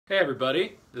Hey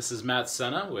everybody, this is Matt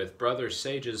Sena with Brother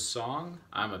Sage's song,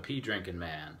 I'm a Pee Drinking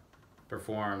Man,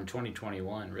 performed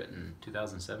 2021, written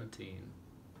 2017.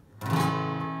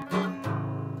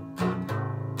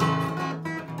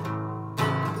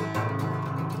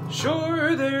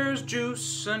 Sure, there's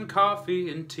juice and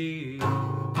coffee and tea,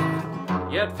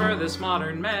 yet for this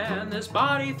modern man, this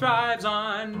body thrives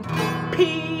on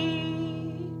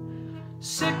pee.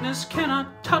 Sickness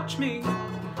cannot touch me,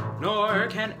 nor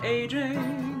can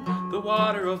aging. The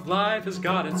water of life has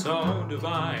got its own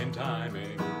divine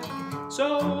timing.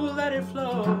 So let it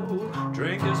flow,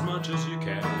 drink as much as you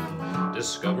can.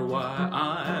 Discover why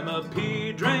I'm a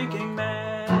pee drinking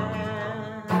man.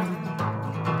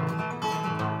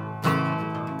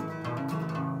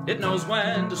 It knows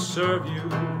when to serve you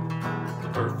the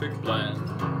perfect blend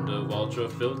of ultra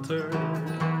filtered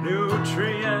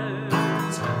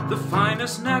nutrients, the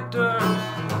finest nectar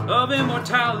of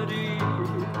immortality.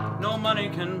 No money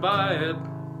can buy it,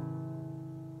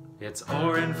 it's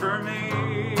orin for me.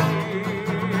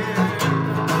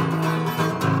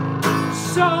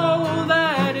 So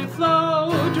let it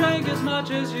flow, drink as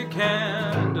much as you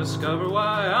can. Discover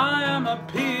why I am a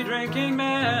pee drinking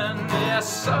man.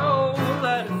 Yes, so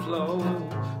let it flow,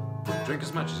 drink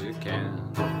as much as you can.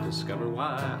 Discover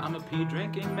why I'm a pee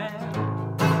drinking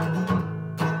man.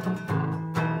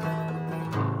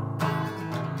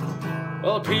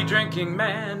 Well, a pee-drinking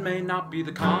man may not be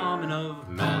the common of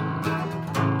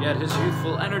men, yet his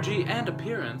youthful energy and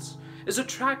appearance is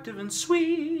attractive and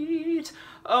sweet.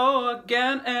 Oh,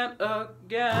 again and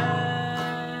again,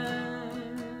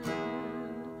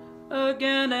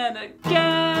 again and again.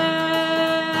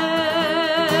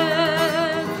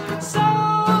 So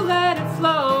let it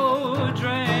flow,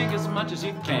 drink as much as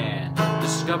you can.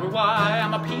 Discover why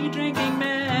I'm a pee-drinking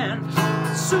man.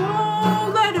 So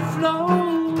let it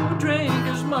flow, drink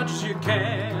as much as you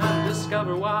can.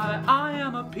 Discover why I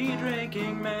am a pee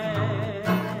drinking man.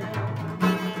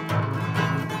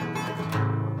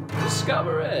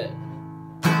 Discover it.